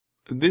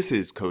This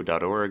is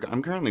Code.org.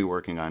 I'm currently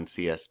working on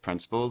CS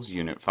Principles,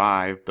 Unit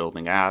 5,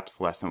 Building Apps,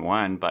 Lesson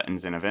 1,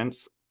 Buttons and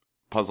Events,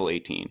 Puzzle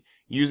 18,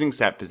 using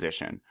set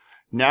position.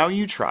 Now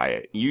you try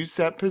it. Use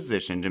set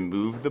position to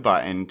move the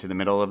button to the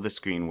middle of the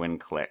screen when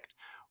clicked.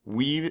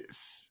 We've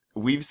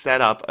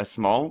set up a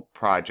small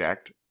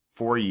project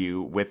for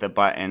you with a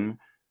button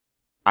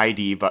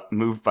ID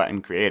move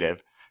button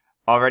creative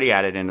already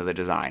added into the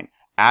design.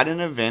 Add an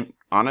event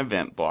on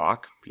event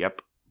block.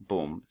 Yep.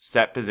 Boom.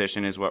 Set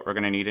position is what we're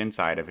going to need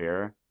inside of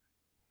here.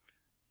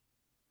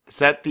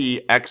 Set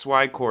the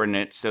XY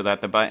coordinates so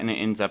that the button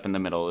ends up in the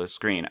middle of the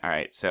screen. All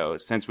right, so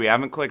since we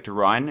haven't clicked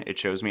run, it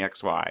shows me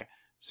XY.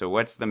 So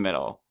what's the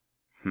middle?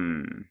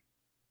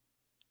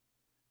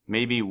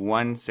 Maybe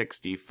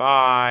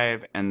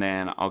 165, and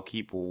then I'll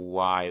keep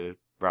Y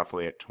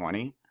roughly at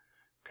 20.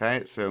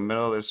 Okay, so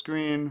middle of the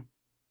screen.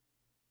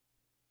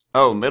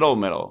 Oh,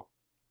 middle.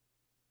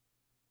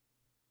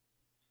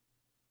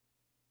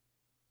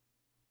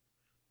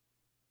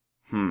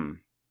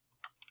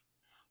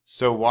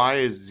 So Y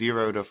is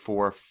 0 to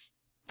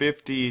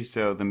 450,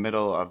 so the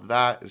middle of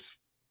that is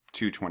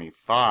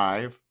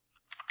 225.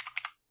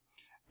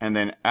 And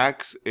then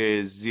X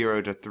is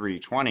 0 to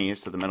 320,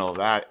 so the middle of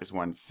that is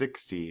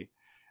 160.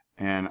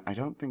 And I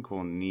don't think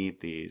we'll need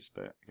these,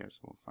 but I guess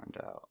we'll find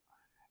out.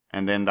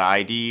 And then the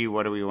ID,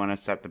 what do we want to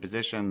set the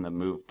position? The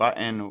move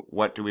button.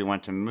 What do we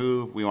want to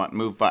move? We want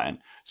move button.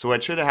 So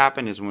what should have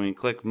happened is when we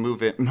click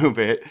move it,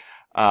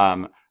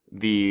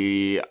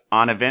 the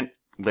on event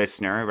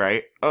listener,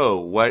 right?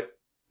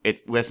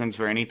 It listens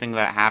for anything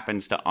that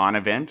happens to on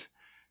event.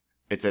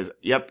 It says,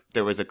 yep,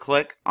 there was a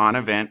click on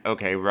event.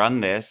 Okay,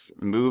 run this.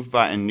 Move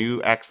button,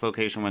 new X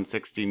location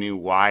 160, new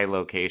Y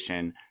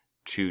location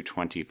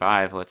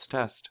 225. Let's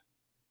test.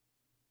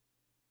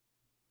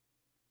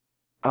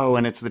 Oh,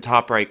 and it's the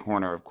top right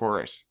corner, of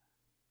course.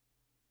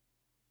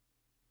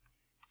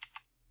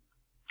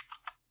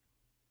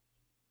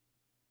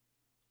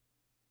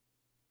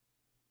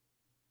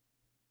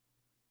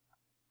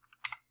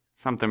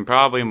 Something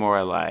probably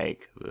more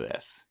like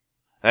this.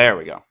 There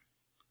we go.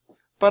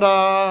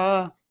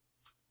 But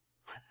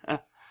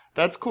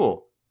that's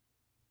cool.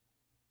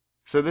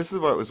 So this is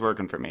what was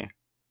working for me.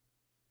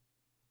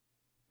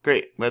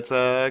 Great, let's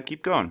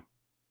keep going.